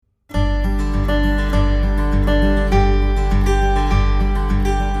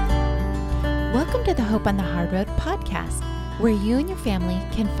Hope on the Hard Road podcast, where you and your family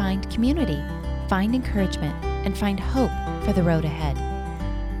can find community, find encouragement, and find hope for the road ahead.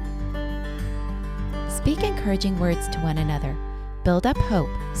 Speak encouraging words to one another. Build up hope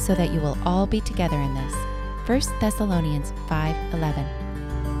so that you will all be together in this. 1 Thessalonians 5:11.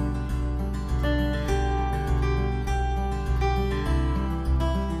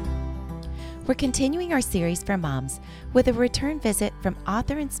 We're continuing our series for moms with a return visit from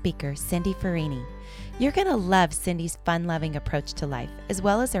author and speaker Cindy Farini. You're going to love Cindy's fun-loving approach to life, as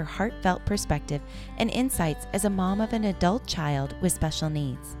well as her heartfelt perspective and insights as a mom of an adult child with special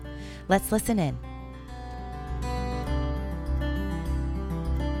needs. Let's listen in.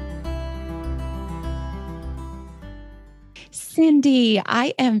 Cindy,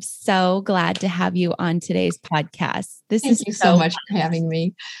 I am so glad to have you on today's podcast. Thank you so much for having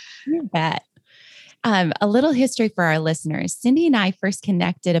me. You bet. A little history for our listeners. Cindy and I first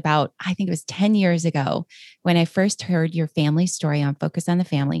connected about, I think it was 10 years ago when I first heard your family story on Focus on the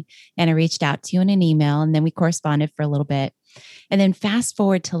Family. And I reached out to you in an email, and then we corresponded for a little bit. And then fast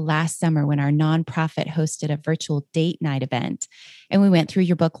forward to last summer when our nonprofit hosted a virtual date night event. And we went through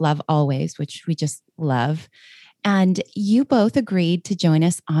your book, Love Always, which we just love. And you both agreed to join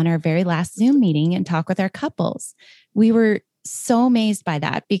us on our very last Zoom meeting and talk with our couples. We were so amazed by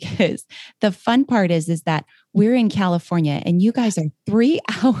that because the fun part is that we're in California and you guys are 3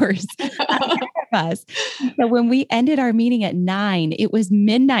 hours ahead of us. So when we ended our meeting at 9, it was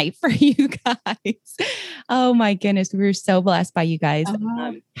midnight for you guys. Oh my goodness. We were so blessed by you guys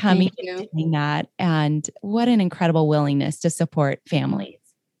coming and doing that. And what an incredible willingness to support families.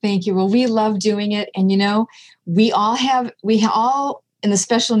 Thank you. Well, we love doing it. And, we all in the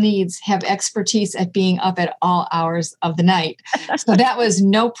special needs have expertise at being up at all hours of the night. So that was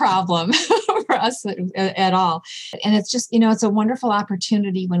no problem for us at all. And it's just, it's a wonderful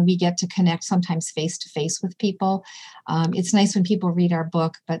opportunity when we get to connect sometimes face to face with people. It's nice when people read our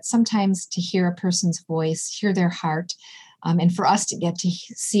book, but sometimes to hear a person's voice, hear their heart, and for us to get to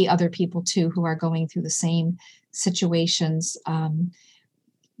see other people too who are going through the same situations, a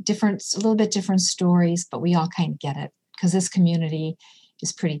little bit different stories, but we all kind of get it because this community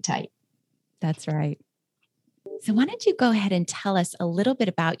is pretty tight. That's right. So why don't you go ahead and tell us a little bit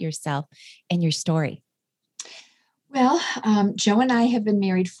about yourself and your story? Well, Joe and I have been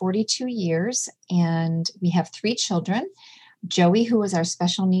married 42 years and we have 3 children. Joey, who is our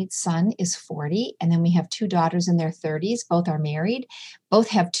special needs son, is 40. And then we have 2 daughters in their 30s. Both are married. Both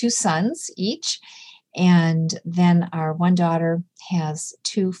have 2 sons each. And then our one daughter has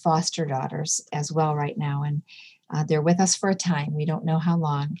 2 foster daughters as well right now. And they're with us for a time. We don't know how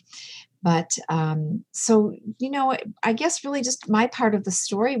long. But so, I guess really just my part of the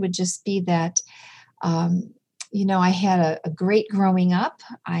story would just be that, I had a great growing up.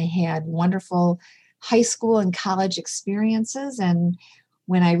 I had wonderful high school and college experiences. And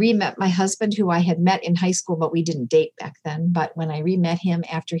when I re-met my husband, who I had met in high school, but we didn't date back then. But when I re-met him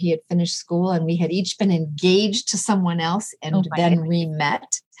after he had finished school and we had each been engaged to someone else and then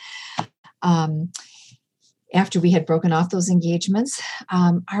re-met, after we had broken off those engagements,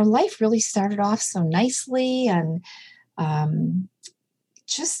 our life really started off so nicely and I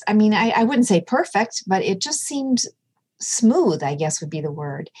wouldn't say perfect, but it just seemed smooth, I guess would be the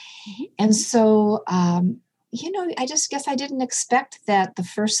word. Mm-hmm. And so, I just guess I didn't expect that the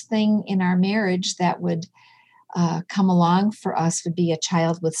first thing in our marriage that would come along for us would be a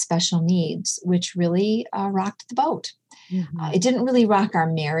child with special needs, which really rocked the boat. Mm-hmm. It didn't really rock our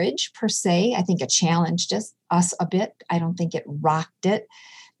marriage per se. I think it challenged us a bit. I don't think it rocked it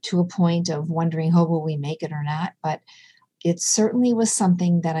to a point of wondering, will we make it or not? But it certainly was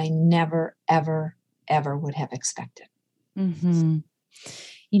something that I never, ever, ever would have expected. Mm-hmm.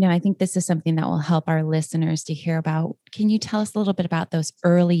 I think this is something that will help our listeners to hear about. Can you tell us a little bit about those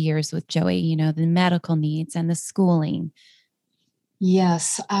early years with Joey, the medical needs and the schooling?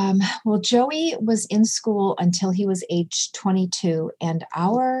 Yes. Well, Joey was in school until he was age 22, and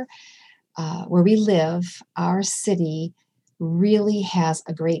where we live, our city really has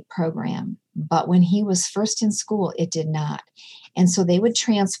a great program. But when he was first in school, it did not. And so they would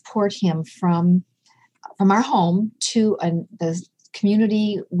transport him from our home to the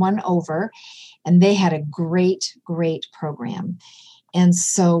community one over, and they had a great, great program. And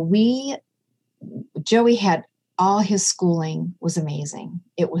so Joey had all his schooling was amazing.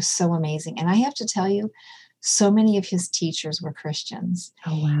 It was so amazing. And I have to tell you, so many of his teachers were Christians.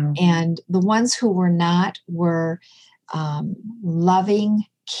 Oh, wow. And the ones who were not were loving,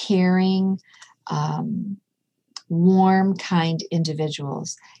 caring, warm, kind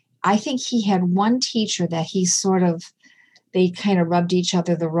individuals. I think he had one teacher that they kind of rubbed each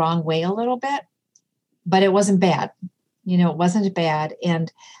other the wrong way a little bit. but it wasn't bad. It wasn't bad.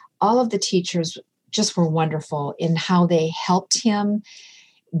 And all of the teachers just were wonderful in how they helped him.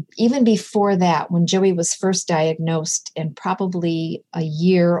 Even before that, when Joey was first diagnosed, and probably a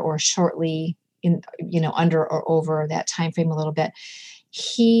year or shortly under or over that time frame a little bit,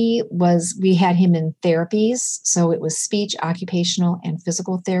 we had him in therapies. So it was speech, occupational, and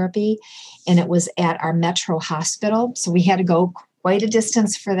physical therapy. And it was at our Metro hospital. So we had to go quite a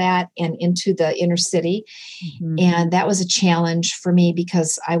distance for that and into the inner city. Mm-hmm. And that was a challenge for me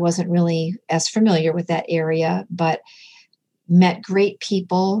because I wasn't really as familiar with that area, but met great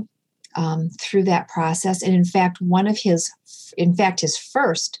people through that process. And in fact, his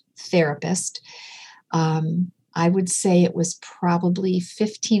first therapist, I would say it was probably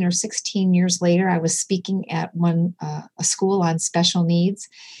 15 or 16 years later. I was speaking at a school on special needs,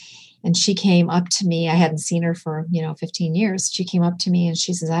 and she came up to me. I hadn't seen her for 15 years. She came up to me and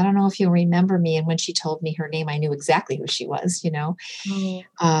she says, "I don't know if you'll remember me." And when she told me her name, I knew exactly who she was.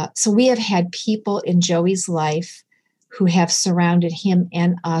 Oh. So we have had people in Joey's life who have surrounded him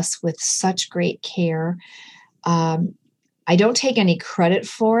and us with such great care. I don't take any credit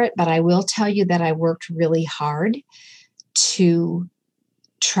for it, but I will tell you that I worked really hard to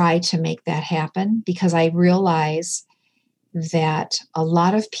try to make that happen, because I realize that a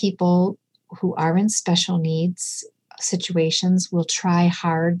lot of people who are in special needs situations will try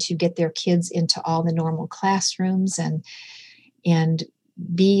hard to get their kids into all the normal classrooms and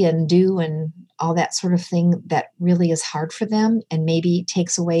be and do and all that sort of thing that really is hard for them and maybe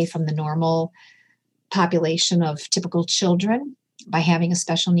takes away from the normal population of typical children by having a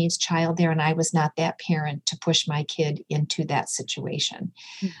special needs child there. And I was not that parent to push my kid into that situation.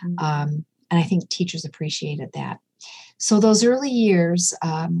 Mm-hmm. And I think teachers appreciated that. So those early years,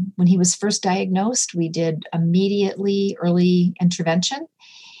 when he was first diagnosed, we did immediately early intervention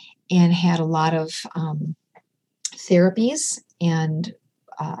and had a lot of therapies, and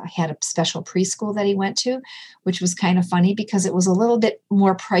had a special preschool that he went to, which was kind of funny because it was a little bit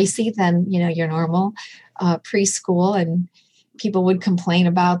more pricey than, your normal preschool. And people would complain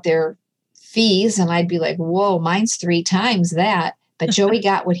about their fees. And I'd be like, whoa, mine's 3 times that. But Joey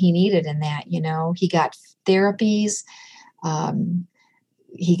got what he needed in that, he got therapies.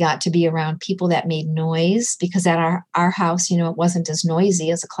 He got to be around people that made noise, because at our house, it wasn't as noisy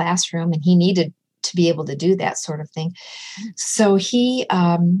as a classroom, and he needed to be able to do that sort of thing. So he,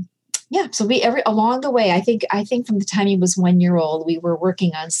 so we along the way, I think from the time he was 1 year old, we were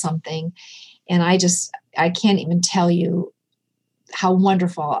working on something, and I can't even tell you how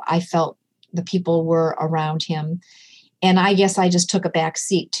wonderful I felt the people were around him. And I guess I just took a back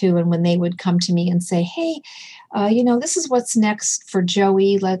seat too. And when they would come to me and say, "Hey, this is what's next for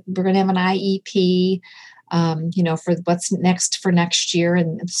Joey. We're going to have an IEP. For what's next for next year,"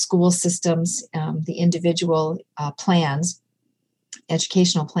 and school systems, the individual plans,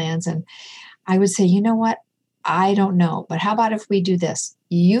 educational plans. And I would say, "You know what? I don't know, but how about if we do this?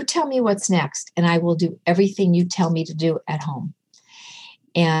 You tell me what's next, and I will do everything you tell me to do at home."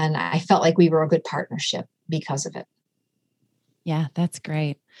 And I felt like we were a good partnership because of it. Yeah, that's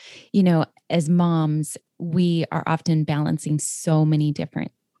great. As moms, we are often balancing so many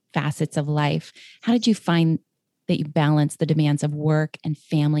different facets of life. How did you find that you balance the demands of work and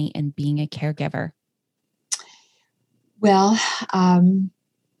family and being a caregiver? Well,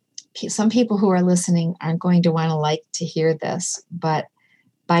 some people who are listening aren't going to want to hear this, but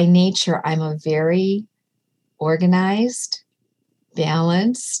by nature, I'm a very organized,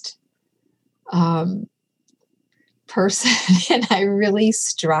 balanced person, and I really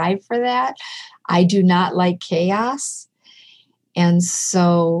strive for that. I do not like chaos. And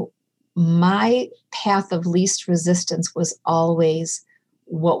so my path of least resistance was always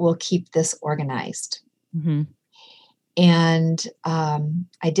what will keep this organized. Mm-hmm. And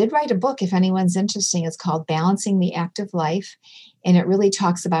I did write a book, if anyone's interested. It's called Balancing the Active Life. And it really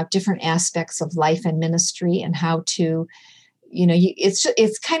talks about different aspects of life and ministry and how to,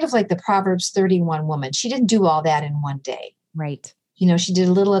 it's kind of like the Proverbs 31 woman. She didn't do all that in one day. Right. She did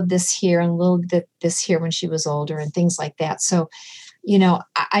a little of this here and a little bit this here when she was older and things like that. So,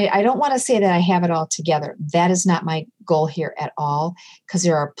 I don't want to say that I have it all together. That is not my goal here at all, because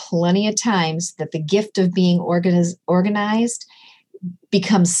there are plenty of times that the gift of being organized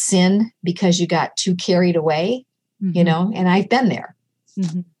becomes sin because you got too carried away, Mm-hmm. and I've been there.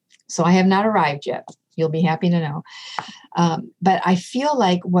 Mm-hmm. So I have not arrived yet. You'll be happy to know. But I feel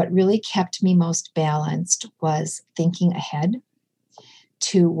like what really kept me most balanced was thinking ahead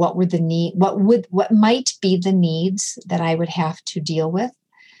to what might be the needs that I would have to deal with,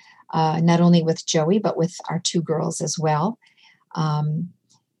 not only with Joey, but with our 2 girls as well.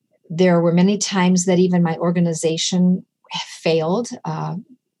 There were many times that even my organization failed.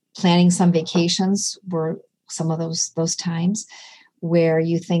 Planning some vacations were some of those times where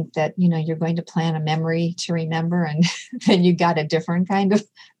you think that, you're going to plan a memory to remember, and then you got a different kind of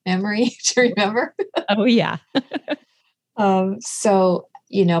memory to remember. Oh, yeah. But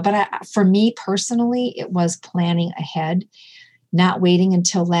for me personally, it was planning ahead, not waiting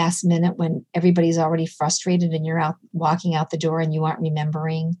until last minute when everybody's already frustrated and you're walking out the door and you aren't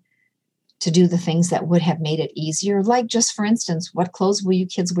remembering to do the things that would have made it easier. Like, just for instance, what clothes will you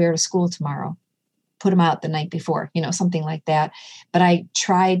kids wear to school tomorrow? Put them out the night before, something like that. But I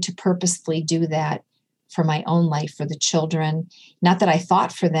tried to purposefully do that for my own life, for the children. Not that I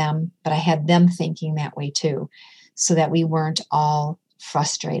thought for them, but I had them thinking that way too, so that we weren't all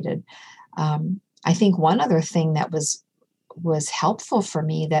frustrated. I think one other thing that was helpful for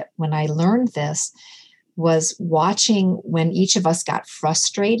me, that when I learned this, was watching when each of us got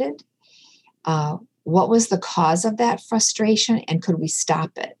frustrated. What was the cause of that frustration, and could we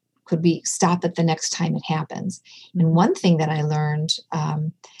stop it? Could we stop it the next time it happens? And one thing that I learned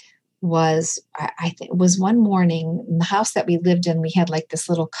was, I think it was one morning in the house that we lived in, we had like this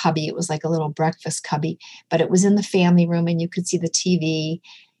little cubby. It was like a little breakfast cubby, but it was in the family room and you could see the TV.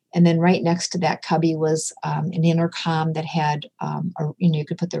 And then right next to that cubby was an intercom that had, you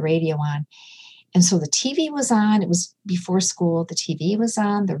could put the radio on. And so the TV was on. It was before school. The TV was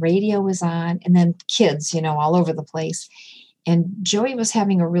on, the radio was on, and then kids, all over the place. And Joey was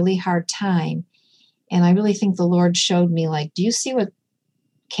having a really hard time. And I really think the Lord showed me, like, do you see what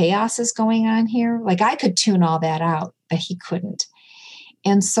chaos is going on here? Like, I could tune all that out, but he couldn't.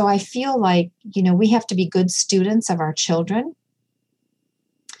 And so I feel like, we have to be good students of our children.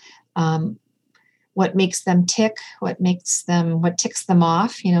 What makes them tick, what ticks them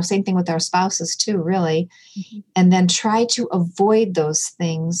off, same thing with our spouses too, really. Mm-hmm. And then try to avoid those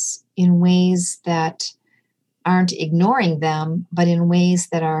things in ways that aren't ignoring them, but in ways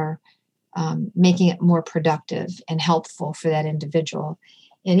that are making it more productive and helpful for that individual.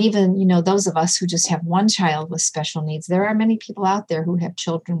 And even, those of us who just have one child with special needs, there are many people out there who have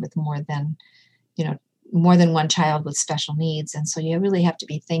children with more than one child with special needs. And so you really have to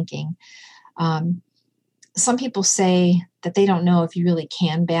be thinking. Some people say that they don't know if you really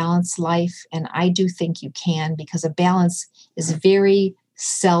can balance life. And I do think you can, because a balance is very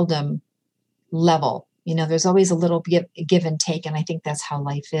seldom level. There's always a little give and take. And I think that's how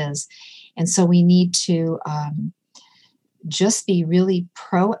life is. And so we need to just be really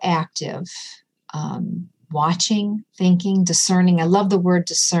proactive, watching, thinking, discerning. I love the word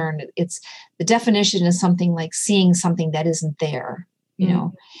discern. It's the definition is something like seeing something that isn't there,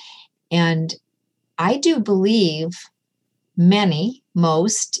 and I do believe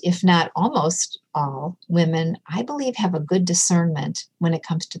most, if not almost all women, I believe have a good discernment when it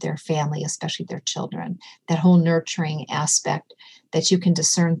comes to their family, especially their children, that whole nurturing aspect, that you can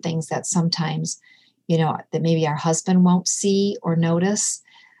discern things that sometimes, that maybe our husband won't see or notice.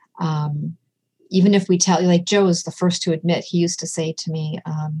 Even if we tell you, like Joe is the first to admit, he used to say to me,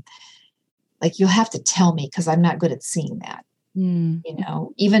 like, you'll have to tell me because I'm not good at seeing that.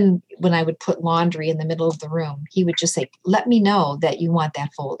 Even when I would put laundry in the middle of the room, he would just say, let me know that you want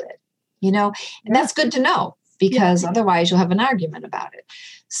that folded, and that's good to know, because otherwise you'll have an argument about it.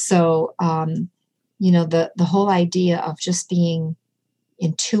 So, the whole idea of just being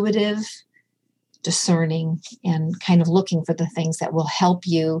intuitive, discerning, and kind of looking for the things that will help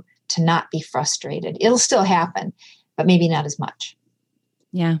you to not be frustrated. It'll still happen, but maybe not as much.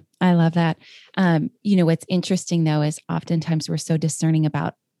 Yeah, I love that. What's interesting though, is oftentimes we're so discerning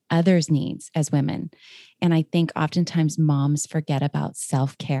about others' needs as women. And I think oftentimes moms forget about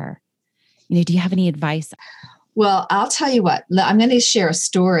self-care. Do you have any advice? Well, I'll tell you what, I'm going to share a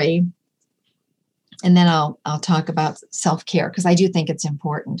story and then I'll talk about self-care, because I do think it's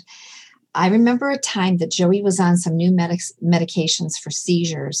important. I remember a time that Joey was on some new medications for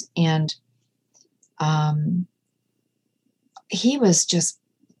seizures, and he was just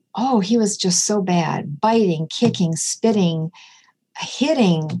so bad, biting, kicking, spitting,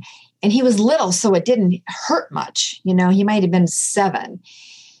 hitting, and he was little, so it didn't hurt much. He might have been 7.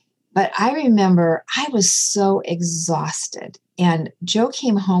 But I remember I was so exhausted, and Joe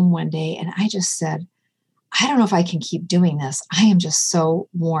came home one day and I just said, I don't know if I can keep doing this. I am just so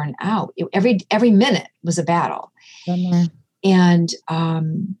worn out. Every minute was a battle. Mm-hmm. And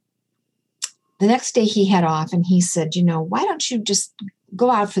the next day he had off, and he said, why don't you just go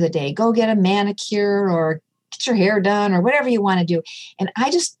out for the day, go get a manicure or get your hair done or whatever you want to do. And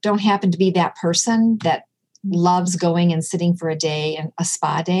I just don't happen to be that person that loves going and sitting for a day and a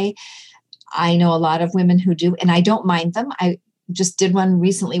spa day. I know a lot of women who do, and I don't mind them. just did one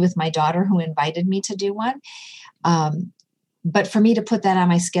recently with my daughter who invited me to do one. But for me to put that on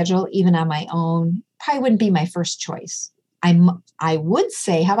my schedule, even on my own, probably wouldn't be my first choice. I would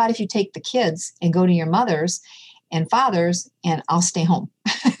say, how about if you take the kids and go to your mother's and father's, and I'll stay home.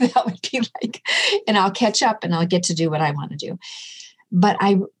 That would be like, and I'll catch up and I'll get to do what I want to do. But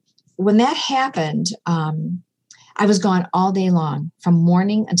when that happened, I was gone all day long from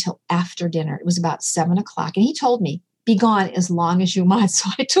morning until after dinner. It was about 7:00. And he told me, be gone as long as you want. So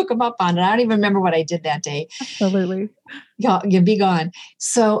I took him up on it. I don't even remember what I did that day. Absolutely. Yeah, be gone.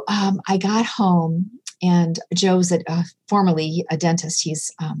 So I got home, and Joe's formerly a dentist.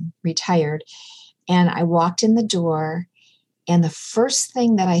 He's retired. And I walked in the door, and the first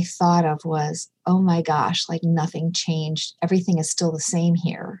thing that I thought of was, oh my gosh, like nothing changed. Everything is still the same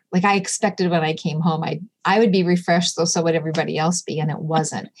here. Like I expected when I came home, I would be refreshed, so would everybody else be, and it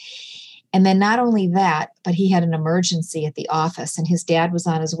wasn't. And then not only that, but he had an emergency at the office, and his dad was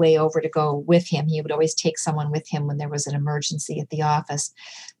on his way over to go with him. He would always take someone with him when there was an emergency at the office.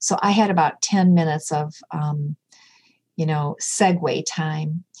 So I had about 10 minutes of, segue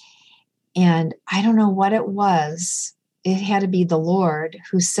time. And I don't know what it was. It had to be the Lord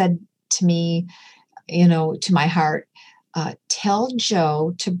who said to me, to my heart, tell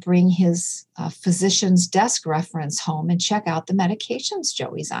Joe to bring his physician's desk reference home and check out the medications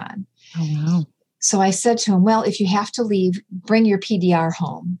Joey's on. Oh, wow. So I said to him, well, if you have to leave, bring your PDR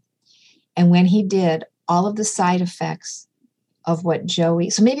home. And when he did, all of the side effects of what Joey,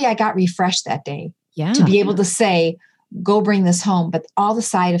 so maybe I got refreshed that day to be able to say, go bring this home. But all the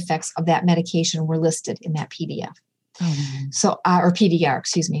side effects of that medication were listed in that PDF. Oh, so, or PDR,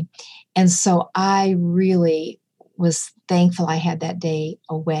 excuse me. And so I really was thankful I had that day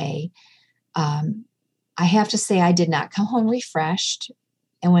away. I have to say I did not come home refreshed.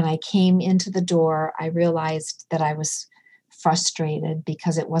 And when I came into the door, I realized that I was frustrated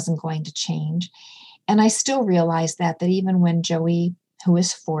because it wasn't going to change. And I still realize that even when Joey, who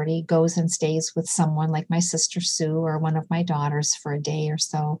is 40, goes and stays with someone like my sister Sue or one of my daughters for a day or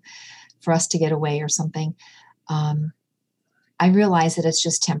so for us to get away or something, I realize that it's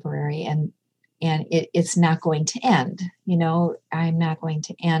just temporary and it's not going to end. I'm not going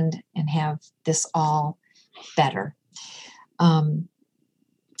to end and have this all better.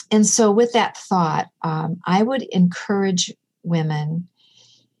 And so with that thought, I would encourage women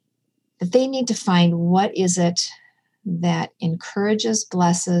that they need to find what is it that encourages,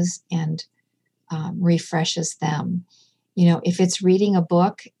 blesses, and refreshes them. If it's reading a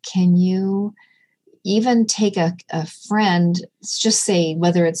book, can you even take a friend, just say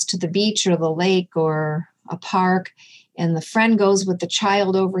whether it's to the beach or the lake or a park, and the friend goes with the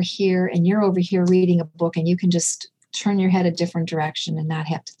child over here and you're over here reading a book, and you can just turn your head a different direction and not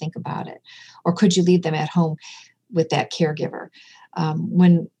have to think about it? Or could you leave them at home with that caregiver?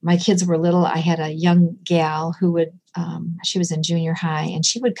 When my kids were little, I had a young gal who would, she was in junior high, and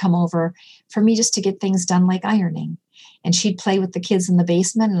she would come over for me just to get things done like ironing. And she'd play with the kids in the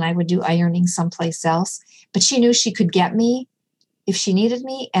basement, and I would do ironing someplace else. But she knew she could get me if she needed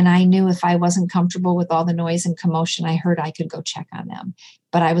me. And I knew if I wasn't comfortable with all the noise and commotion I heard, I could go check on them.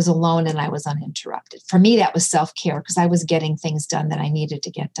 But I was alone and I was uninterrupted. For me, that was self-care because I was getting things done that I needed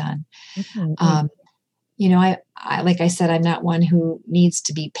to get done. Mm-hmm. I like I said, I'm not one who needs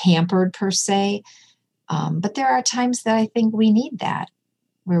to be pampered per se. But there are times that I think we need that,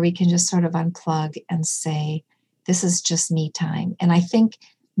 where we can just sort of unplug and say, this is just me time. And I think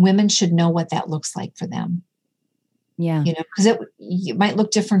women should know what that looks like for them. Yeah. Because it might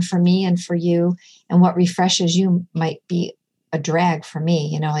look different for me and for you. And what refreshes you might be a drag for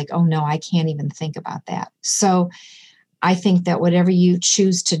me, like, oh no, I can't even think about that. So I think that whatever you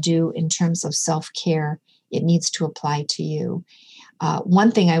choose to do in terms of self-care, it needs to apply to you.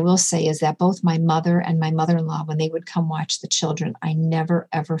 One thing I will say is that both my mother and my mother-in-law, when they would come watch the children, I never,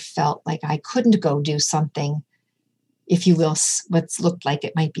 ever felt like I couldn't go do something, if you will, what looked like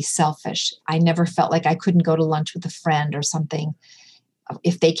it might be selfish. I never felt like I couldn't go to lunch with a friend or something.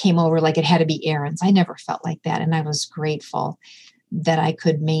 If they came over, like it had to be errands. I never felt like that. And I was grateful that I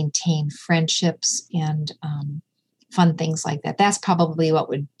could maintain friendships and fun things like that. That's probably what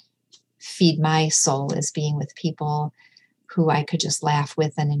would feed my soul, is being with people who I could just laugh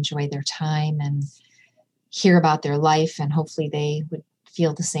with and enjoy their time and hear about their life. And hopefully they would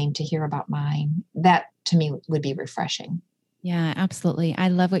feel the same to hear about mine. That to me would be refreshing. Yeah, absolutely. I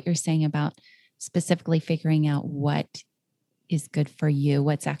love what you're saying about specifically figuring out what is good for you,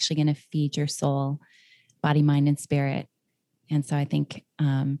 what's actually going to feed your soul, body, mind, and spirit. And so I think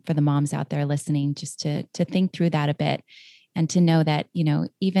for the moms out there listening, just to think through that a bit and to know that,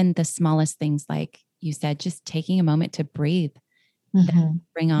 even the smallest things, like you said, just taking a moment to breathe that Mm-hmm.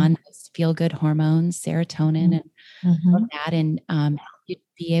 bring on those feel-good hormones, serotonin, and all Mm-hmm. that, and you'd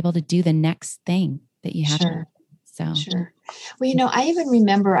be able to do the next thing that you have to Sure. do. So, Sure. Well, I even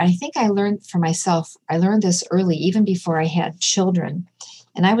remember, I think I learned for myself, I learned this early, even before I had children.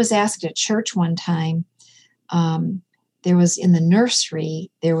 And I was asked at church one time, um, there was in the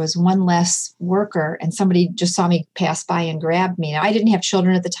nursery, there was one less worker, and somebody just saw me pass by and grabbed me. Now, I didn't have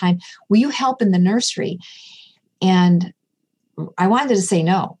children at the time. Will you help in the nursery? And I wanted to say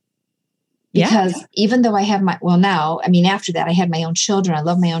no, because even though I have after that, I had my own children. I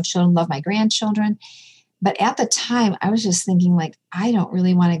love my own children, love my grandchildren. But at the time, I was just thinking, like, I don't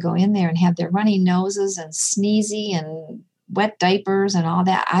really want to go in there and have their runny noses and sneezy and wet diapers and all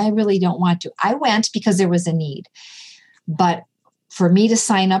that. I really don't want to. I went because there was a need. But for me to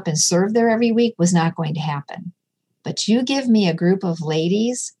sign up and serve there every week was not going to happen. But you give me a group of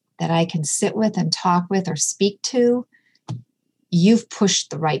ladies that I can sit with and talk with or speak to, you've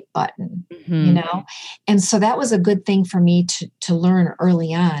pushed the right button, And so that was a good thing for me to learn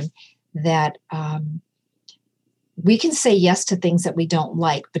early on, that we can say yes to things that we don't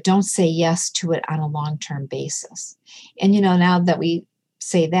like, but don't say yes to it on a long-term basis. And, now that we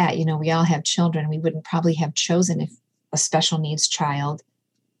say that, we all have children, we wouldn't probably have chosen if a special needs child,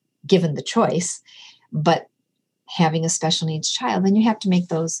 given the choice, but having a special needs child, then you have to make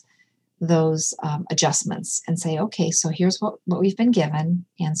those adjustments and say, okay, so here's what we've been given.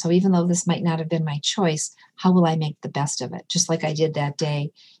 And so even though this might not have been my choice, how will I make the best of it? Just like I did that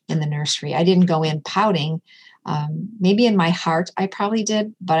day in the nursery. I didn't go in pouting. Maybe in my heart, I probably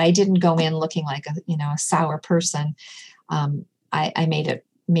did, but I didn't go in looking like a sour person. I made it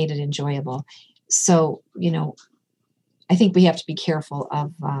enjoyable. So, I think we have to be careful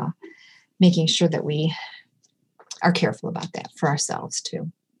of making sure that we are careful about that for ourselves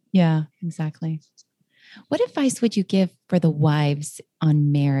too. Yeah, exactly. What advice would you give for the wives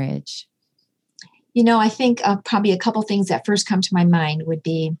on marriage? I think probably a couple things that first come to my mind would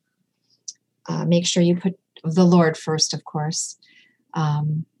be make sure you put the Lord first, of course.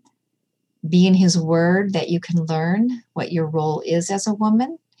 Be in His Word, that you can learn what your role is as a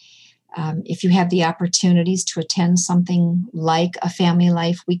woman. If you have the opportunities to attend something like a Family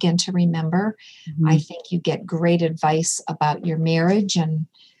Life Weekend to Remember, I think you get great advice about your marriage and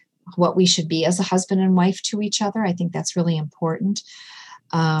what we should be as a husband and wife to each other. I think that's really important.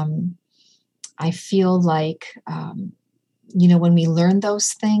 I feel like, when we learn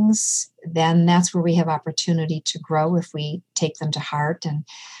those things, then that's where we have opportunity to grow if we take them to heart. And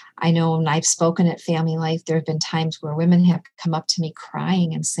I know when I've spoken at Family Life, there have been times where women have come up to me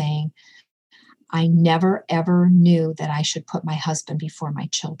crying and saying, I never, ever knew that I should put my husband before my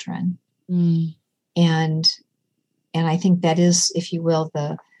children. And I think that is, if you will,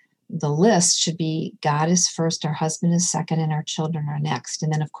 the list should be God is first, our husband is second, and our children are next.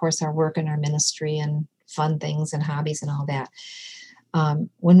 And then, of course, our work and our ministry and fun things and hobbies and all that.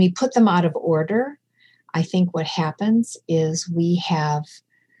 When we put them out of order, I think what happens is we have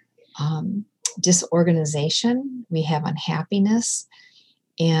disorganization, we have unhappiness.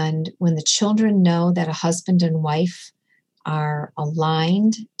 And when the children know that a husband and wife are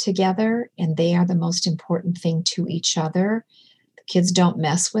aligned together and they are the most important thing to each other, the kids don't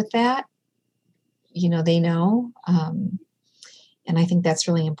mess with that. They know. And I think that's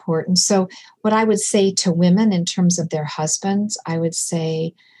really important. So what I would say to women in terms of their husbands, I would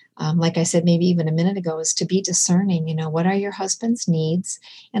say, like I said, maybe even a minute ago, is to be discerning. What are your husband's needs?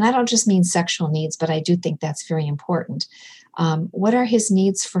 And I don't just mean sexual needs, but I do think that's very important. What are his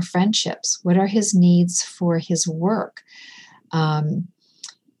needs for friendships? What are his needs for his work?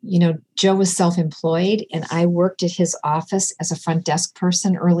 Joe was self-employed, and I worked at his office as a front desk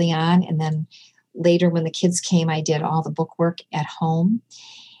person early on. And then later, when the kids came, I did all the book work at home.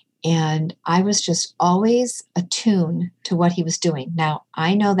 And I was just always attuned to what he was doing. Now,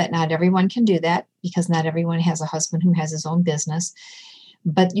 I know that not everyone can do that because not everyone has a husband who has his own business,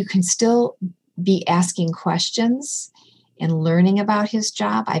 but you can still be asking questions and learning about his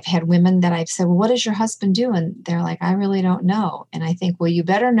job. I've had women that I've said, well, what does your husband do? And they're like, I really don't know. And I think, well, you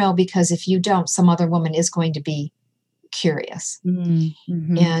better know, because if you don't, some other woman is going to be curious.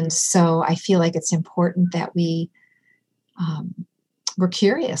 Mm-hmm. And so I feel like it's important that we're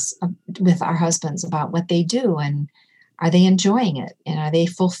curious with our husbands about what they do, and are they enjoying it, and are they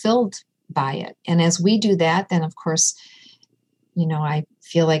fulfilled by it? And as we do that, then of course, I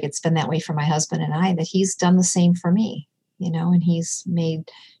feel like it's been that way for my husband and I, that he's done the same for me, and he's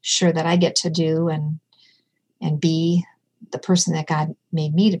made sure that I get to do and be the person that God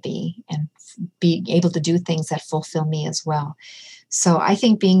made me to be, and be able to do things that fulfill me as well. So I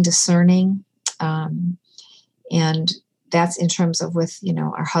think being discerning, and that's in terms of with,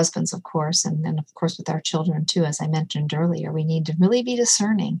 our husbands, of course, and then of course with our children too, as I mentioned earlier, we need to really be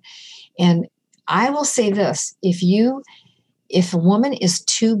discerning. And I will say this, if a woman is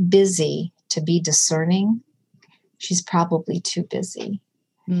too busy to be discerning, she's probably too busy.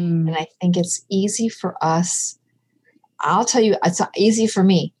 And I think it's easy for us. I'll tell you, it's easy for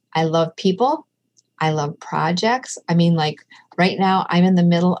me. I love people. I love projects. I mean, like right now, I'm in the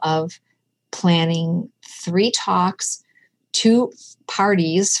middle of planning 3 talks, 2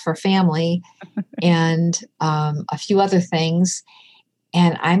 parties for family, and a few other things.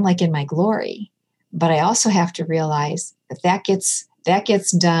 And I'm like in my glory. But I also have to realize that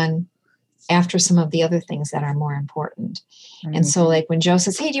gets done after some of the other things that are more important. Right. And so like when Joe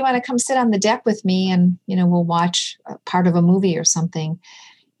says, hey, do you want to come sit on the deck with me? And, we'll watch a part of a movie or something.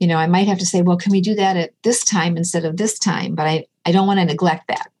 I might have to say, well, can we do that at this time instead of this time? But I don't want to neglect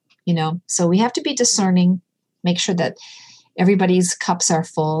that, So we have to be discerning, make sure that everybody's cups are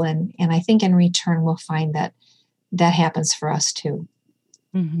full. And I think in return, we'll find that happens for us too.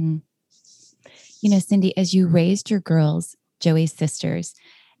 Mm-hmm. Cindy, as you raised your girls, Joey's sisters,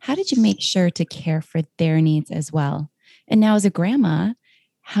 how did you make sure to care for their needs as well? And now as a grandma,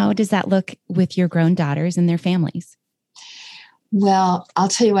 how does that look with your grown daughters and their families? Well, I'll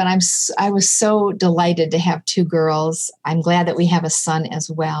tell you what, I was so delighted to have 2 girls. I'm glad that we have a son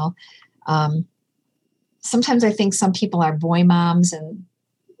as well. Sometimes I think some people are boy moms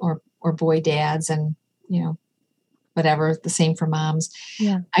or boy dads and, whatever, the same for moms.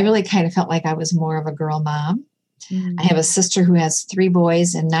 Yeah. I really kind of felt like I was more of a girl mom. Mm-hmm. I have a sister who has 3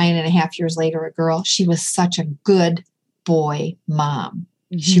 boys and 9.5 years later, a girl. She was such a good boy mom.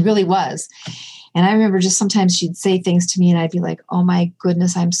 Mm-hmm. She really was. And I remember just sometimes she'd say things to me and I'd be like, oh my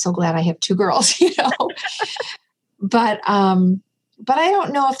goodness, I'm so glad I have 2 girls, But I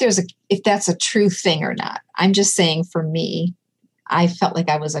don't know if that's a true thing or not. I'm just saying for me, I felt like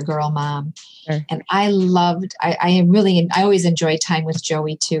I was a girl mom. Sure. And I always enjoy time with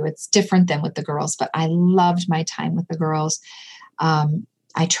Joey too. It's different than with the girls, but I loved my time with the girls.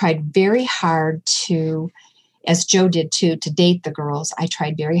 I tried very hard to, as Joe did too, to date the girls. I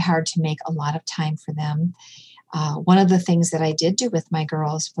tried very hard to make a lot of time for them. One of the things that I did do with my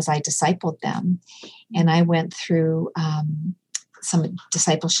girls was I discipled them. And I went through some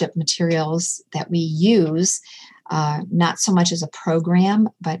discipleship materials that we use, not so much as a program,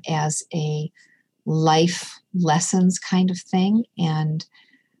 but as a life lessons kind of thing. And,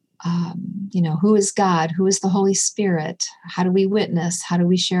 who is God? Who is the Holy Spirit? How do we witness? How do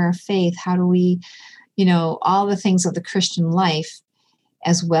we share our faith? How do we, all the things of the Christian life,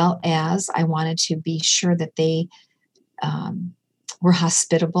 as well as I wanted to be sure that they were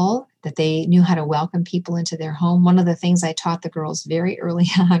hospitable, that they knew how to welcome people into their home. One of the things I taught the girls very early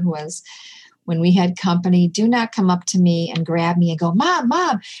on was when we had company, do not come up to me and grab me and go, Mom,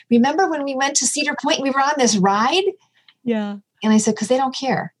 remember when we went to Cedar Point and we were on this ride? Yeah. And I said, because they don't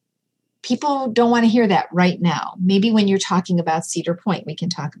care. People don't want to hear that right now. Maybe when you're talking about Cedar Point, we can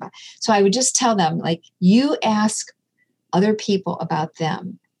talk about. So I would just tell them, like, you ask other people about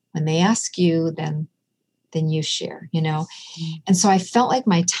them. When they ask you, then you share, Mm-hmm. And so I felt like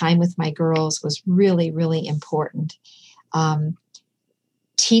my time with my girls was really, really important.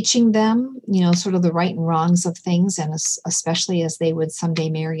 Teaching them, sort of the right and wrongs of things, and especially as they would someday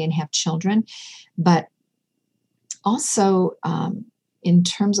marry and have children. But also, in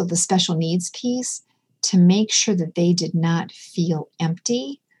terms of the special needs piece, to make sure that they did not feel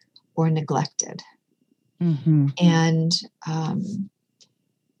empty or neglected. Mm-hmm. And,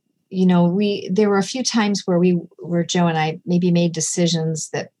 there were a few times where Joe and I maybe made decisions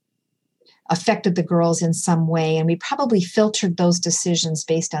that affected the girls in some way. And we probably filtered those decisions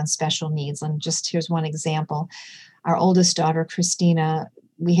based on special needs. And just here's one example. Our oldest daughter, Christina,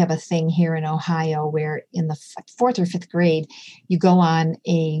 we have a thing here in Ohio where in the 4th or 5th grade, you go on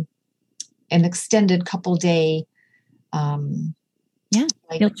an extended couple day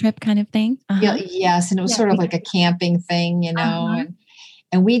field trip kind of thing. Uh-huh. Yes. And it was sort of like a camping thing, Uh-huh.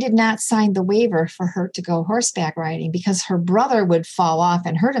 And we did not sign the waiver for her to go horseback riding because her brother would fall off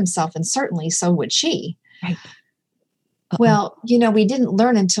and hurt himself, and certainly so would she. Right. Uh-oh. Well, we didn't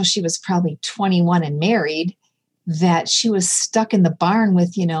learn until she was probably 21 and married that she was stuck in the barn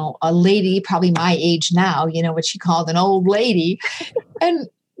with, a lady, probably my age now, what she called an old lady. And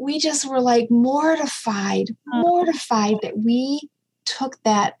we just were like mortified that we took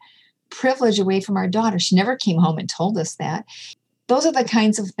that privilege away from our daughter. She never came home and told us that. Those are the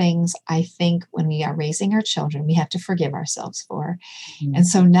kinds of things I think when we are raising our children, we have to forgive ourselves for. Mm-hmm. And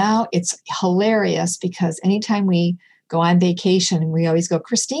so now it's hilarious because anytime we go on vacation, and we always go,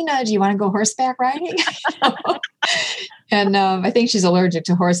 Christina, do you want to go horseback riding? And I think she's allergic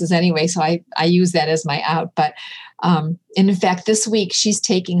to horses anyway, so I use that as my out. But and in fact, this week she's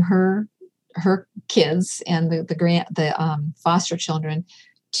taking her kids and the foster children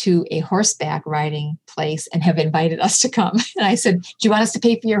to a horseback riding place and have invited us to come. And I said, do you want us to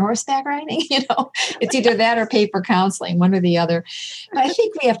pay for your horseback riding? It's either that or pay for counseling, one or the other. But I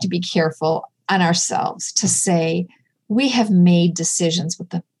think we have to be careful on ourselves to say we have made decisions with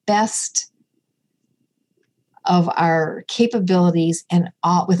the best of our capabilities and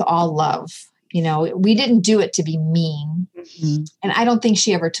with all love. We didn't do it to be mean. Mm-hmm. And I don't think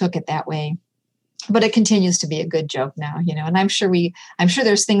she ever took it that way. But it continues to be a good joke now, and I'm sure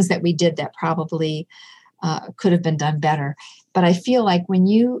there's things that we did that probably could have been done better. But I feel like when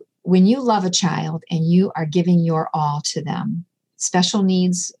you love a child and you are giving your all to them, special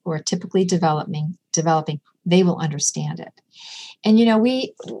needs or typically developing, they will understand it. And,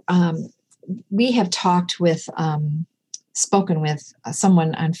 we have talked with, spoken with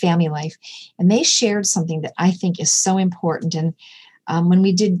someone on Family Life, and they shared something that I think is so important. And when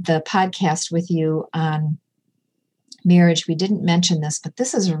we did the podcast with you on marriage, we didn't mention this, but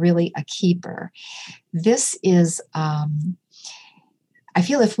this is really a keeper. This is, I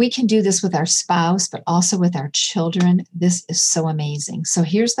feel if we can do this with our spouse, but also with our children, this is so amazing. So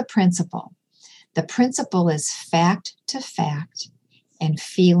here's the principle. The principle is fact to fact and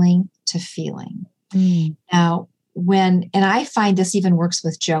feeling to feeling. Mm. Now, and I find this even works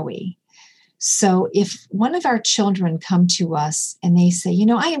with Joey. So if one of our children come to us and they say,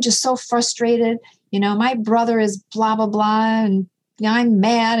 I am just so frustrated, my brother is blah, blah, blah, and I'm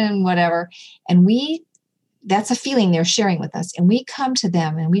mad and whatever. And that's a feeling they're sharing with us. And we come to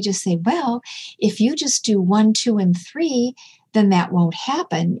them and we just say, well, if you just do 1, 2, and 3, then that won't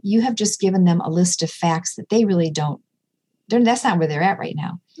happen. You have just given them a list of facts that they really don't. That's not where they're at right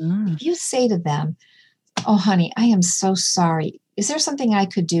now. Mm. If you say to them, oh, honey, I am so sorry. Is there something I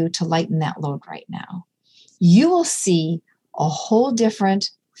could do to lighten that load right now? You will see a whole different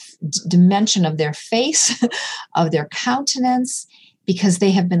dimension of their face, of their countenance, because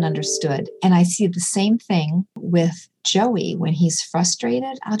they have been understood. And I see the same thing with Joey when he's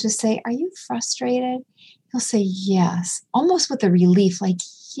frustrated. I'll just say, are you frustrated? He'll say, yes, almost with a relief, like,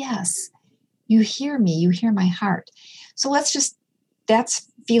 yes, you hear me, you hear my heart. So that's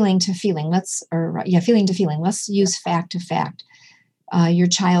feeling to feeling. Feeling to feeling. Let's use fact to fact. Your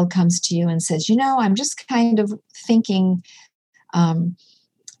child comes to you and says, I'm just kind of thinking,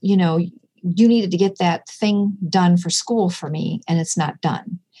 you needed to get that thing done for school for me, and it's not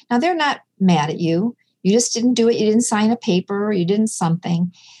done. Now, they're not mad at you. You just didn't do it. You didn't sign a paper, or you didn't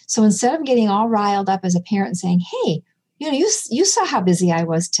something. So instead of getting all riled up as a parent and saying, hey, you saw how busy I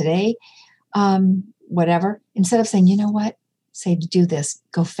was today, whatever, instead of saying, what? Say to do this,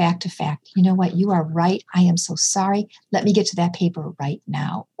 go fact to fact. You know what? You are right. I am so sorry. Let me get to that paper right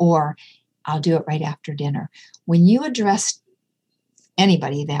now, or I'll do it right after dinner. When you address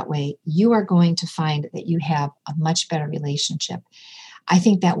anybody that way, you are going to find that you have a much better relationship. I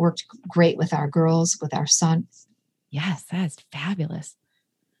think that worked great with our girls, with our son. Yes, that's fabulous.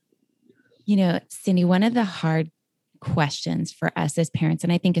 Cindy, one of the hard questions for us as parents,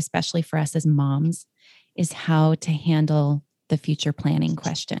 and I think especially for us as moms, is how to handle the future planning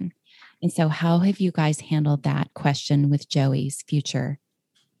question. And so how have you guys handled that question with Joey's future?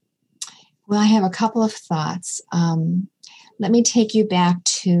 Well, I have a couple of thoughts. Let me take you back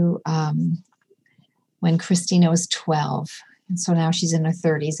to when Christina was 12. And so now she's in her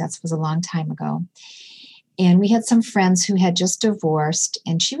 30s. That was a long time ago. And we had some friends who had just divorced,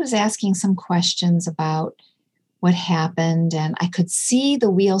 and she was asking some questions about what happened. And I could see the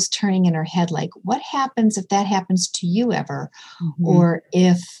wheels turning in her head, like, what happens if that happens to you ever? Mm-hmm. Or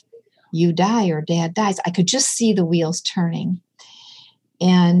if you die or dad dies? I could just see the wheels turning.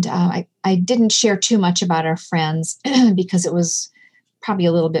 And I didn't share too much about our friends because it was probably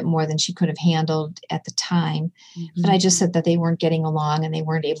a little bit more than she could have handled at the time. Mm-hmm. But I just said that they weren't getting along and they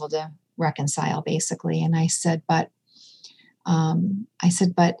weren't able to reconcile, basically. And I said, but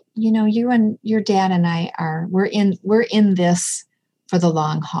you and your dad and I we're in this for the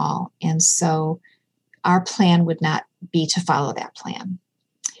long haul. And so our plan would not be to follow that plan.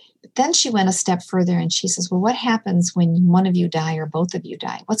 But then she went a step further and she says, well, what happens when one of you die or both of you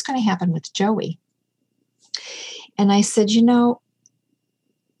die? What's going to happen with Joey? And I said,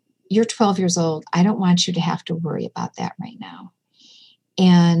 you're 12 years old. I don't want you to have to worry about that right now.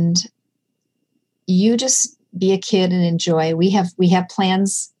 And you just be a kid and enjoy. We have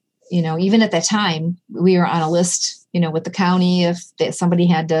plans, even at that time, we were on a list, with the county if somebody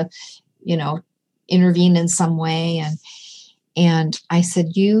had to, intervene in some way. And I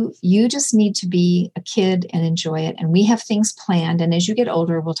said, you just need to be a kid and enjoy it. And we have things planned. And as you get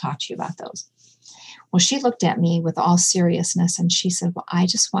older, we'll talk to you about those. Well, she looked at me with all seriousness and she said, well, I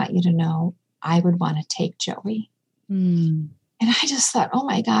just want you to know I would want to take Joey. And I just thought, oh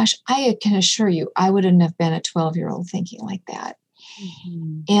my gosh, I can assure you, I wouldn't have been a 12-year-old thinking like that.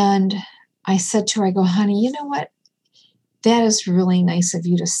 And I said to her, I go, honey, you know what? That is really nice of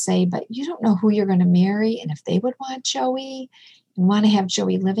you to say, but you don't know who you're going to marry and if they would want Joey and want to have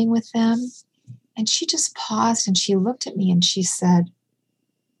Joey living with them. And she just paused and she looked at me and she said,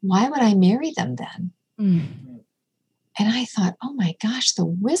 why would I marry them then? And I thought, oh my gosh, the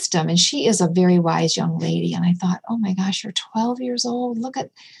wisdom. And she is a very wise young lady. And I thought, oh my gosh, you're 12 years old. Look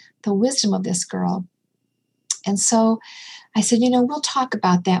at the wisdom of this girl. And so I said, we'll talk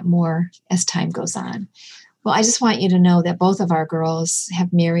about that more as time goes on. Well, I just want you to know that both of our girls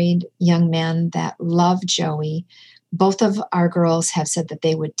have married young men that love Joey. Both of our girls have said that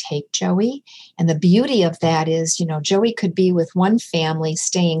they would take Joey. And the beauty of that is, Joey could be with one family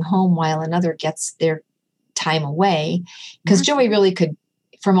staying home while another gets their time away, because Joey really could,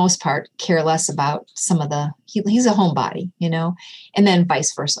 for most part, care less about some of he's a homebody, and then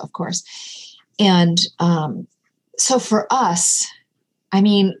vice versa, of course. And so for us,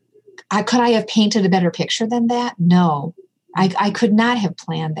 could I have painted a better picture than that? No, I could not have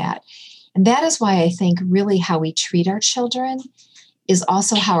planned that. And that is why I think really how we treat our children is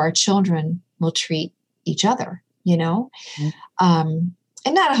also how our children will treat each other, and not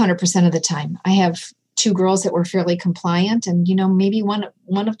 100% of the time. I have 2 girls that were fairly compliant and, maybe one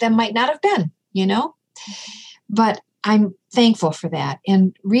of them might not have been, but I'm thankful for that.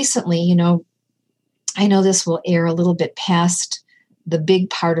 And recently, I know this will air a little bit past the big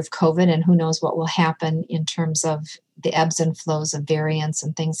part of COVID and who knows what will happen in terms of the ebbs and flows of variants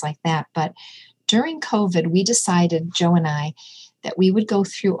and things like that. But during COVID, we decided, Joe and I, that we would go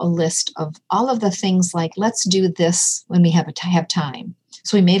through a list of all of the things like, let's do this when we have time.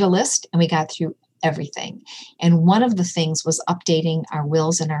 So we made a list and we got through everything. And one of the things was updating our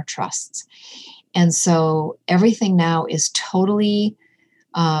wills and our trusts. And so everything now is totally,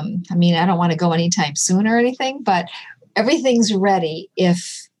 I don't want to go anytime soon or anything, but everything's ready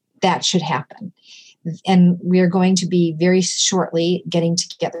if that should happen. And we are going to be very shortly getting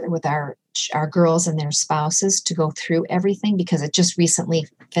together with our girls and their spouses to go through everything because it just recently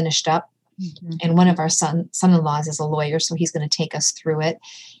finished up. And one of our son-in-laws is a lawyer, so he's going to take us through it.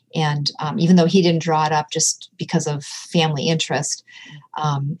 And even though he didn't draw it up just because of family interest,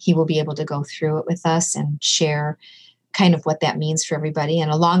 he will be able to go through it with us and share kind of what that means for everybody.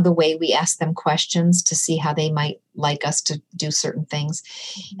 And along the way, we asked them questions to see how they might like us to do certain things.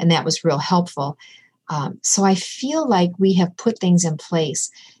 And that was real helpful. So I feel like we have put things in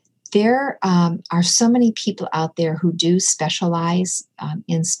place. There are so many people out there who do specialize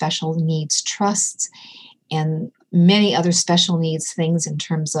in special needs trusts and many other special needs things in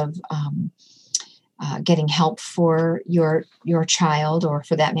terms of getting help for your child, or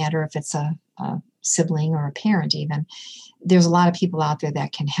for that matter, if it's a sibling or a parent even. There's a lot of people out there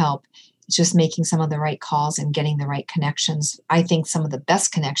that can help. It's just making some of the right calls and getting the right connections. I think some of the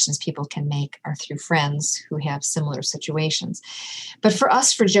best connections people can make are through friends who have similar situations. But for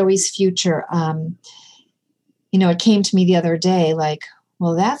us, for Joey's future, it came to me the other day, like,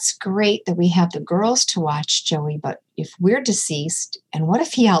 well, that's great that we have the girls to watch Joey, but if we're deceased, and what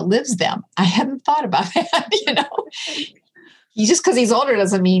if he outlives them? I hadn't thought about that, Just because he's older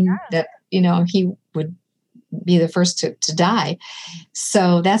doesn't mean that, he would be the first to die.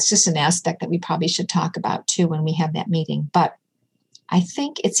 So that's just an aspect that we probably should talk about too when we have that meeting. But I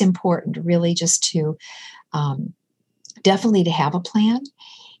think it's important really just to definitely to have a plan.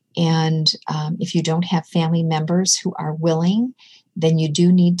 And if you don't have family members who are willing, then you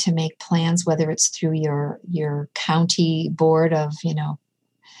do need to make plans, whether it's through your county board of,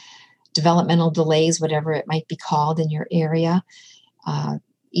 developmental delays, whatever it might be called in your area.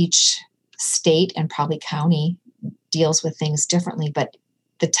 Each state and probably county deals with things differently, but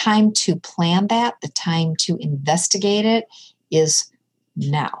the time to plan that, the time to investigate it is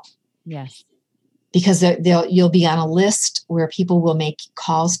now. Yes. Because you'll be on a list where people will make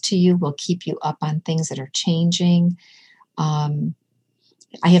calls to you, will keep you up on things that are changing. I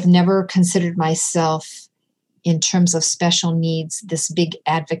have never considered myself, in terms of special needs, this big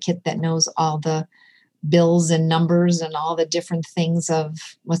advocate that knows all the bills and numbers and all the different things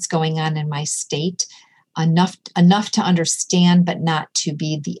of what's going on in my state, enough to understand, but not to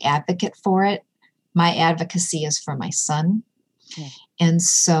be the advocate for it. My advocacy is for my son. Yeah. And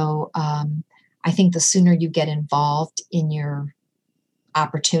so I think the sooner you get involved in your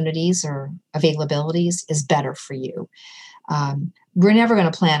opportunities or availabilities is better for you. We're never going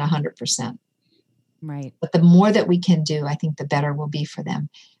to plan 100%. Right. But the more that we can do, I think the better will be for them.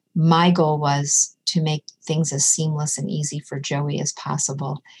 My goal was to make things as seamless and easy for Joey as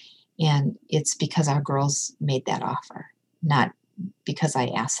possible. And it's because our girls made that offer, not because I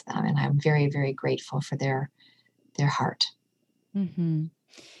asked them. And I'm very, very grateful for their heart. Mm-hmm.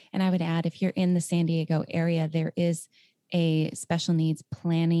 And I would add, if you're in the San Diego area, there is a special needs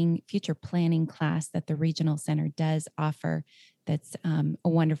future planning class that the regional center does offer. That's a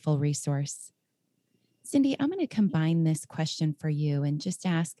wonderful resource. Cindy, I'm going to combine this question for you and just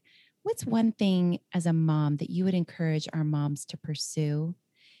ask, what's one thing as a mom that you would encourage our moms to pursue?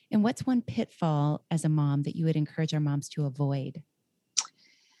 And what's one pitfall as a mom that you would encourage our moms to avoid?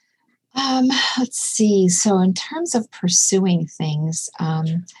 Let's see. So in terms of pursuing things,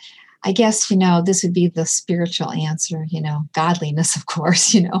 I guess, this would be the spiritual answer, godliness, of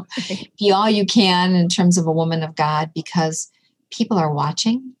course, be all you can in terms of a woman of God, because people are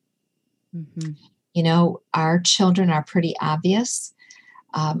watching. Mm-hmm. Our children are pretty obvious.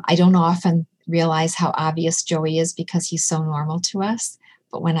 I don't often realize how obvious Joey is because he's so normal to us.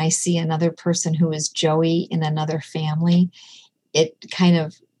 But when I see another person who is Joey in another family, it kind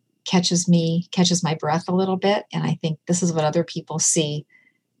of catches my breath a little bit. And I think this is what other people see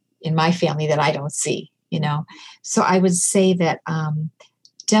in my family that I don't see, So I would say that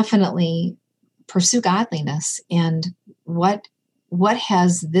definitely pursue godliness. And what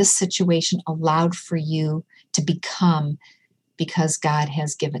has this situation allowed for you to become because God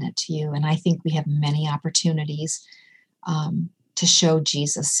has given it to you? And I think we have many opportunities to show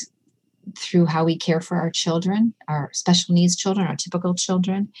Jesus through how we care for our children, our special needs children, our typical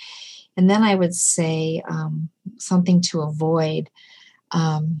children. And then I would say something to avoid.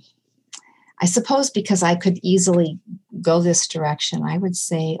 I suppose because I could easily go this direction, I would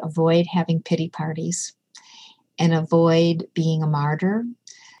say avoid having pity parties and avoid being a martyr.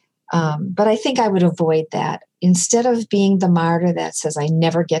 But I think I would avoid that. Instead of being the martyr that says, I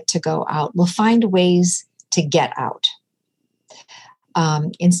never get to go out, we'll find ways to get out.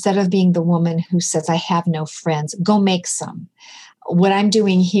 Instead of being the woman who says, I have no friends, go make some. What I'm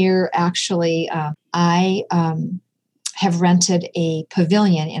doing here, actually, I have rented a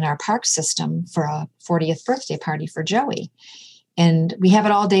pavilion in our park system for a 40th birthday party for Joey. And we have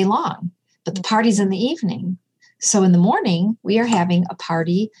it all day long, but the party's in the evening. So in the morning, we are having a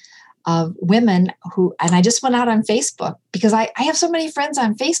party of women and I just went out on Facebook because I have so many friends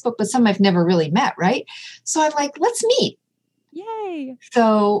on Facebook, but some I've never really met, right? So I'm like, let's meet. Yay.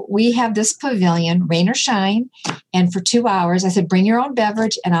 So we have this pavilion, rain or shine. And for 2 hours, I said, bring your own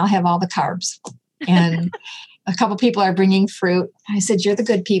beverage and I'll have all the carbs. And a couple people are bringing fruit. I said, you're the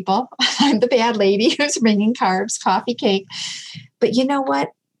good people. I'm the bad lady who's bringing carbs, coffee, cake. But you know what?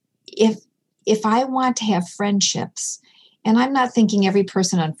 If I want to have friendships, and I'm not thinking every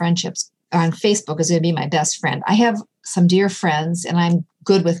person on Facebook is going to be my best friend. I have some dear friends and I'm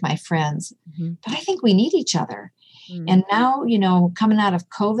good with my friends, but I think we need each other. And now, coming out of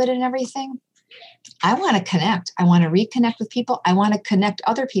COVID and everything, I want to connect. I want to reconnect with people. I want to connect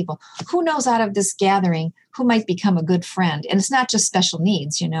other people. Who knows out of this gathering who might become a good friend? And it's not just special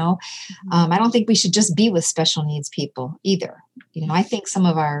needs, I don't think we should just be with special needs people either. I think some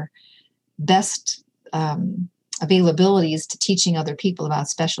of our best availabilities to teaching other people about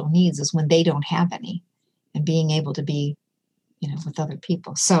special needs is when they don't have any and being able to be, with other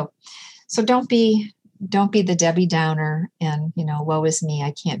people. So don't be the Debbie Downer and, woe is me,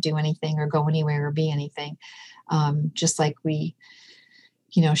 I can't do anything or go anywhere or be anything. Just like we,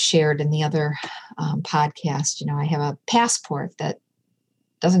 shared in the other podcast, I have a passport that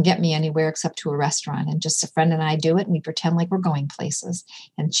doesn't get me anywhere except to a restaurant. And just a friend and I do it and we pretend like we're going places.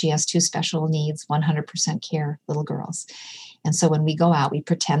 And she has 2 special needs, 100% care little girls. And so when we go out, we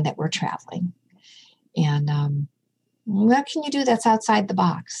pretend that we're traveling. And what can you do that's outside the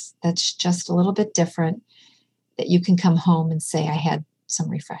box? That's just a little bit different, that you can come home and say, I had some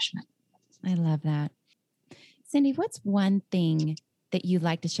refreshment. I love that. Cindy, what's one thing that you'd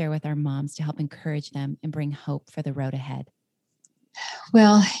like to share with our moms to help encourage them and bring hope for the road ahead?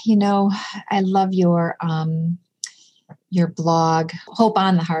 Well, I love your blog, Hope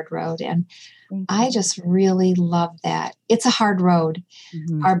on the Hard Road. And I just really love that. It's a hard road.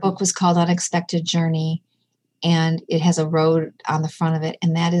 Mm-hmm. Our book was called Unexpected Journey, and it has a road on the front of it.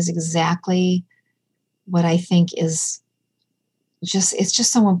 And that is exactly what I think is it's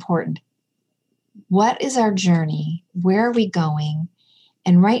just so important. What is our journey? Where are we going?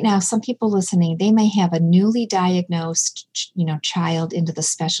 And right now, some people listening, they may have a newly diagnosed, child into the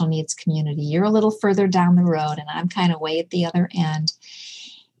special needs community. You're a little further down the road, and I'm kind of way at the other end.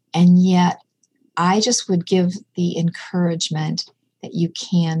 And yet, I just would give the encouragement that you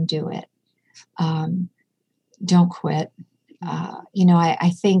can do it. Don't quit.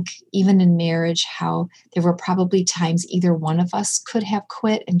 I think even in marriage, how there were probably times either one of us could have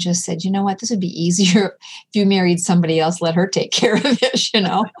quit and just said, you know what, this would be easier if you married somebody else, let her take care of this,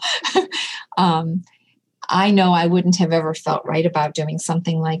 I know I wouldn't have ever felt right about doing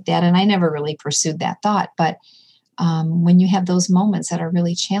something like that. And I never really pursued that thought. But when you have those moments that are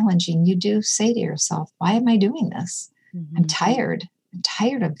really challenging, you do say to yourself, why am I doing this? Mm-hmm. I'm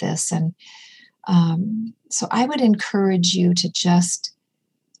tired of this. And so I would encourage you to just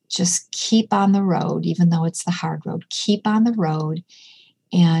keep on the road, even though it's the hard road. Keep on the road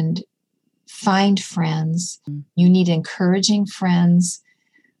and find friends. You need encouraging friends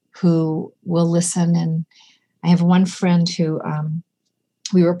who will listen. And I have one friend who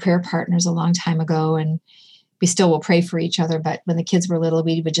we were prayer partners a long time ago, and we still will pray for each other. But when the kids were little,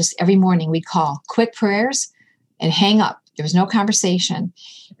 we would just every morning we'd call quick prayers and hang up. There was no conversation.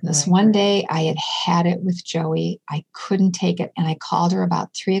 This one day I had it with Joey. I couldn't take it. And I called her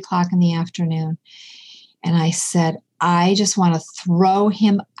about 3:00 in the afternoon. And I said, I just want to throw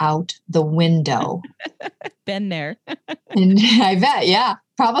him out the window. Been there. And I bet, yeah,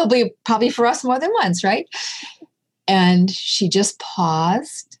 probably for us more than once, right? And she just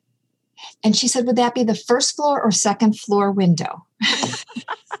paused. And she said, would that be the first floor or second floor window?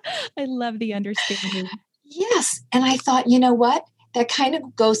 I love the understanding. Yes. And I thought, you know what? That kind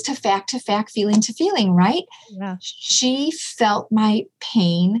of goes to fact, feeling to feeling, right? Yeah. She felt my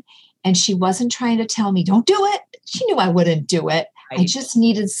pain and she wasn't trying to tell me, don't do it. She knew I wouldn't do it. Right. I just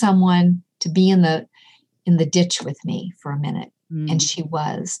needed someone to be in the ditch with me for a minute. And she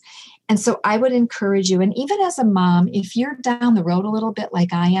was. And so I would encourage you. And even as a mom, if you're down the road a little bit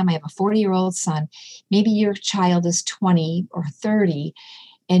like I am, I have a 40-year-old son, maybe your child is 20 or 30,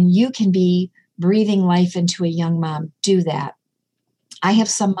 and you can be breathing life into a young mom, do that. I have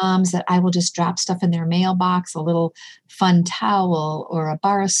some moms that I will just drop stuff in their mailbox, a little fun towel or a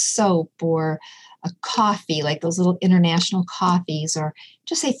bar of soap or a coffee, like those little international coffees, or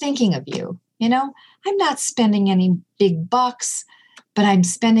just say, thinking of you. I'm not spending any big bucks, but I'm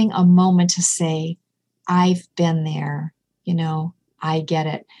spending a moment to say, I've been there. I get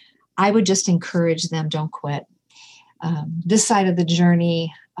it. I would just encourage them, don't quit. This side of the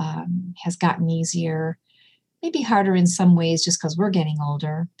journey has gotten easier, maybe harder in some ways just because we're getting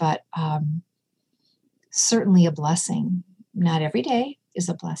older, but certainly a blessing. Not every day is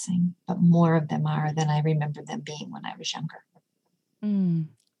a blessing, but more of them are than I remember them being when I was younger.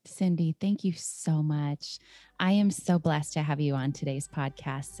 Cindy, thank you so much. I am so blessed to have you on today's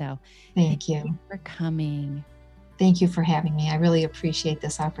podcast. So thank you for coming. Thank you for having me. I really appreciate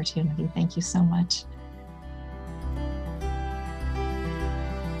this opportunity. Thank you so much.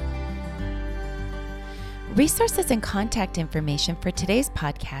 Resources and contact information for today's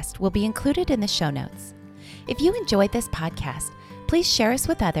podcast will be included in the show notes. If you enjoyed this podcast, please share us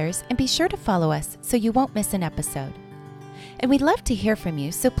with others and be sure to follow us so you won't miss an episode. And we'd love to hear from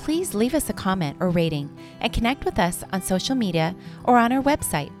you, so please leave us a comment or rating and connect with us on social media or on our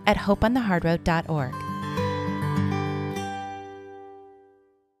website at hopeonthehardroad.org.